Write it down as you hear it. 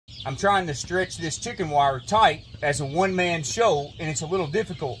I'm trying to stretch this chicken wire tight as a one-man show, and it's a little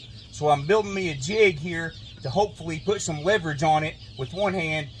difficult. So I'm building me a jig here to hopefully put some leverage on it with one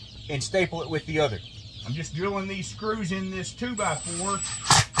hand and staple it with the other. I'm just drilling these screws in this 2x4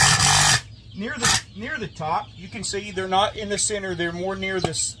 near the top. You can see they're not in the center, they're more near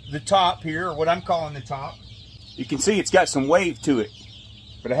the top here, or what I'm calling the top. You can see it's got some wave to it,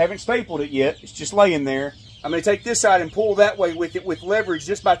 but I haven't stapled it yet. It's just laying there. I'm going to take this side and pull that way with it with leverage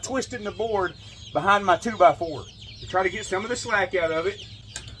just by twisting the board behind my 2x4 to try to get some of the slack out of it.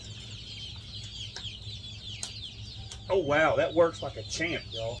 Oh wow, that works like a champ,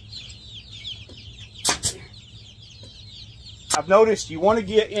 y'all. I've noticed you want to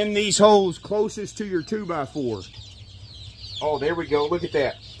get in these holes closest to your 2x4. Oh, there we go. Look at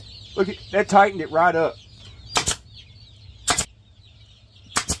that. Look at that, tightened it right up.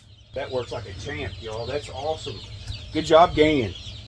 That works like a champ, y'all. That's awesome. Good job gaining.